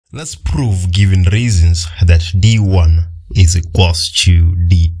Let's prove, given reasons, that D1 is equals to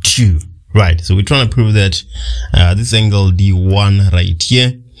D2. Right, so we're trying to prove that this angle D1 right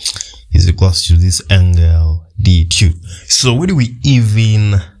here is equals to this angle D2. So where do we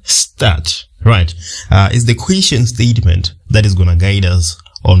even start? Right, it's the equation statement that is going to guide us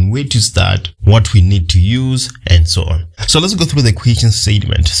on where to start, what we need to use, and so on. So let's go through the equation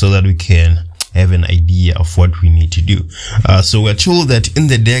statement so that we can have an idea of what we need to do. So we're told that in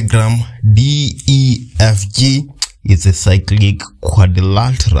the diagram, DEFG is a cyclic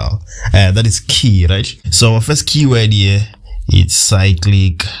quadrilateral. That is key, right? So our first keyword here is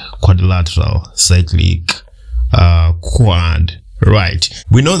cyclic quadrilateral, cyclic quad. Right,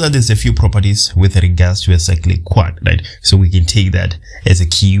 we know that there's a few properties with regards to a cyclic quad, right? So we can take that as a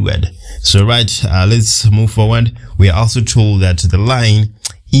keyword. So right, let's move forward. We are also told that the line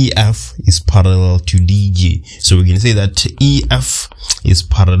EF is parallel to DG. So we can say that EF is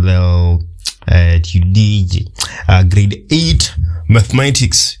parallel to DG. Grade 8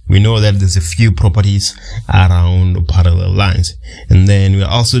 mathematics, we know that there's a few properties around parallel lines. And then we're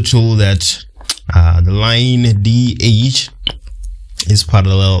also told that the line DH is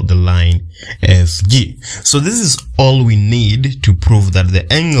parallel the line FG. So this is all we need to prove that the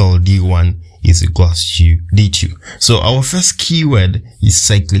angle D1 is equals to D2. So our first keyword is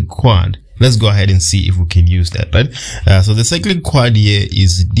cyclic quad. Let's go ahead and see if we can use that, right? So the cyclic quad here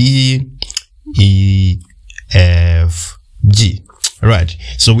is DEFG. Right,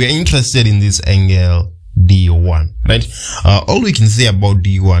 so we are interested in this angle D1, right? All we can say about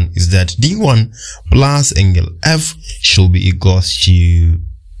D1 is that D1 plus angle F should be equals to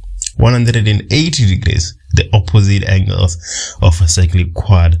 180 degrees. The opposite angles of a cyclic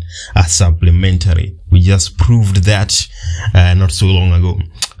quad are supplementary. We just proved that not so long ago.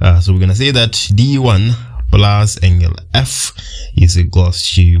 So we're gonna say that D1 plus angle F is equals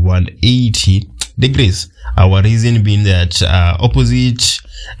to 180 degrees. Our reason being that opposite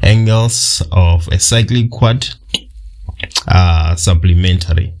angles of a cyclic quad are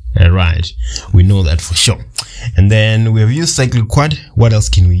supplementary. Right, we know that for sure. And then we have used cyclic quad. What else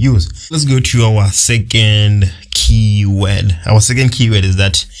can we use? Let's go to our second keyword. Our second keyword is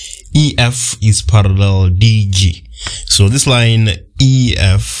that EF is parallel DG. So this line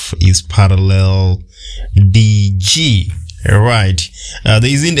EF is parallel DG. Right, there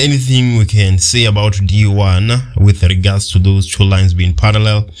isn't anything we can say about D1 with regards to those two lines being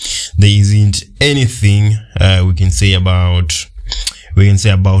parallel. There isn't anything we can say about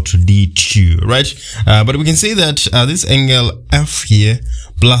D2, right? But we can say that this angle F here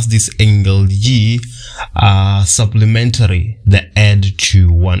plus this angle G are supplementary. They add to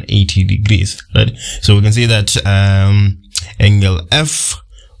 180 degrees, right? So we can say that angle F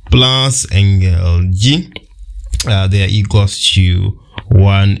plus angle G they are equals to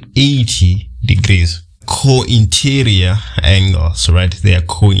 180 degrees. Co-interior angles, right? They are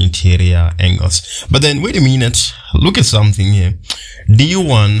co-interior angles. But then wait a minute, look at something here.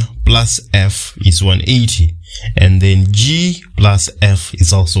 D1 plus F is 180, and then G plus F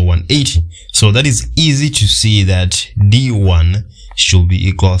is also 180. So that is easy to see that D1 should be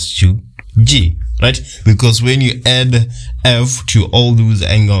equals to G, right? Because when you add F to all those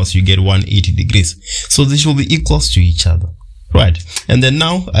angles, you get 180 degrees. So they should be equals to each other. Right, and then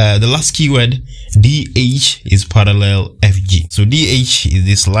now the last keyword, DH is parallel FG. So DH is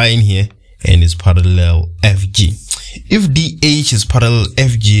this line here and is parallel FG. If DH is parallel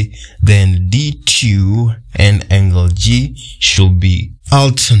FG, then D2 and angle G should be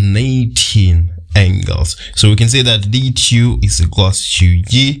alternating angles. So we can say that D2 is equals to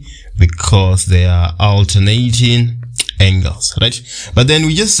G because they are alternating angles, right? But then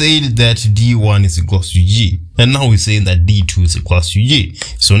we just said that D1 is equals to G, and now we say that D2 is equals to G.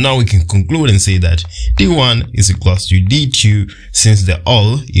 So now we can conclude and say that D1 is equals to D2 since they're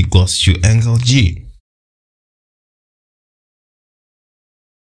all equals to angle G.